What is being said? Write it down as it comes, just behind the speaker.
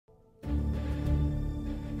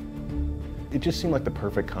It just seemed like the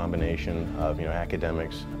perfect combination of,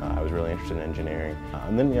 academics. I was really interested in engineering.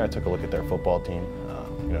 And then, I took a look at their football team.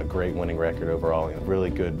 A great winning record overall, really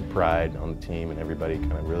good pride on the team, and everybody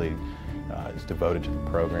kind of really is devoted to the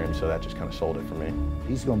program, so that just kind of sold it for me.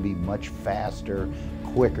 He's going to be much faster,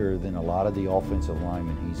 quicker than a lot of the offensive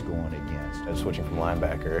linemen he's going against. Switching from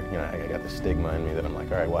linebacker, I got the stigma in me that I'm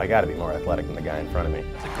like, all right, well, I got to be more athletic than the guy in front of me.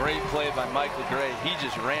 It's a great play by Michael Gray. He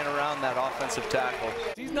just ran around that offensive tackle.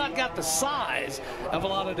 He's not got the size of a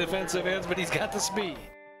lot of defensive ends, but he's got the speed.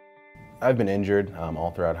 I've been injured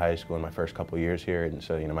all throughout high school in my first couple of years here, and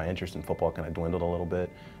so my interest in football kind of dwindled a little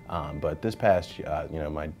bit. But this past,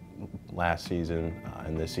 my last season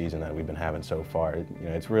and this season that we've been having so far,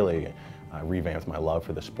 it's really revamped my love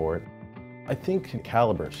for the sport. I think the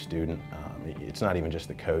caliber of student, it's not even just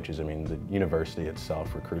the coaches. I mean, the university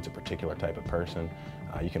itself recruits a particular type of person.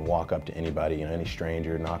 You can walk up to anybody, any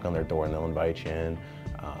stranger, knock on their door, and they'll invite you in.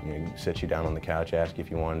 Sit you down on the couch, ask you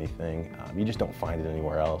if you want anything. You just don't find it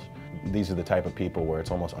anywhere else. These are the type of people where it's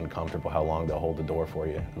almost uncomfortable how long they'll hold the door for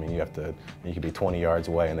you. I mean, you could be 20 yards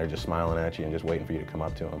away and they're just smiling at you and just waiting for you to come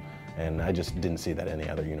up to them. And I just didn't see that at any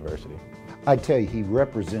other university. I tell you, he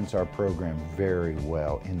represents our program very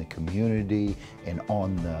well in the community and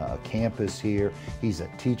on the campus here. He's a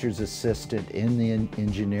teacher's assistant in the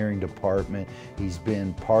engineering department. He's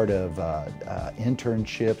been part of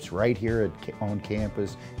internships right here on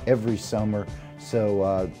campus every summer.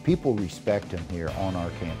 So people respect him here on our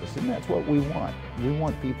campus, and that's what we want. We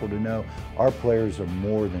want people to know our players are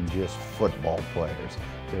more than just football players.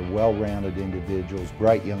 They're well-rounded individuals,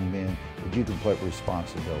 bright young men that you can put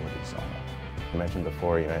responsibilities on. I mentioned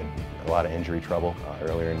before, I had a lot of injury trouble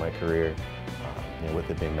earlier in my career. With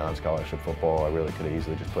it being non-scholarship football, I really could have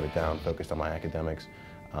easily just put it down, focused on my academics.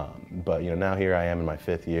 But now here I am in my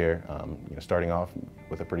 5th year, starting off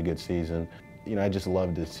with a pretty good season. I just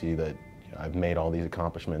love to see that I've made all these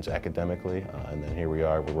accomplishments academically, and then here we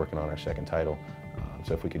are, we're working on our 2nd title.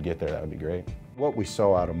 So if we could get there, that would be great. What we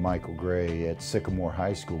saw out of Michael Gray at Sycamore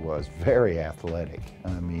High School was very athletic.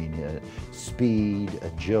 I mean, speed,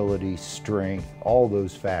 agility, strength, all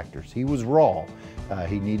those factors. He was raw.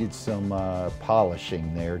 He needed some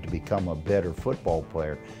polishing there to become a better football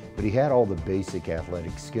player, but he had all the basic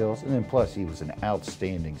athletic skills, and then plus he was an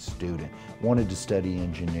outstanding student, wanted to study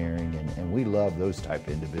engineering, and we love those type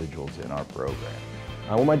of individuals in our program.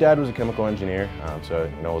 Well, my dad was a chemical engineer, so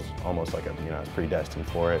it was almost like I was predestined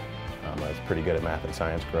for it. I was pretty good at math and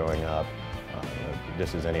science growing up.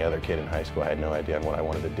 Just as any other kid in high school, I had no idea what I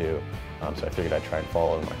wanted to do, so I figured I'd try and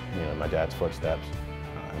follow my dad's footsteps.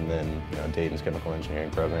 And then, Dayton's chemical engineering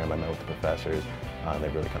program, I met with the professors, and they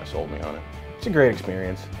really kind of sold me on it. It's a great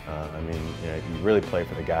experience. I mean, you really play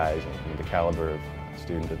for the guys, and the caliber of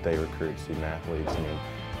student that they recruit, student athletes. I mean,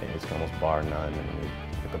 it's almost bar none. And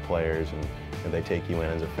with the players, and they take you in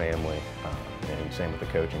as a family. And same with the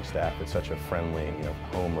coaching staff. It's such a friendly,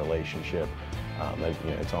 home relationship. That,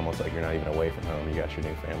 it's almost like you're not even away from home. You got your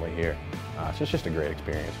new family here. So it's just a great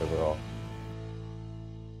experience overall.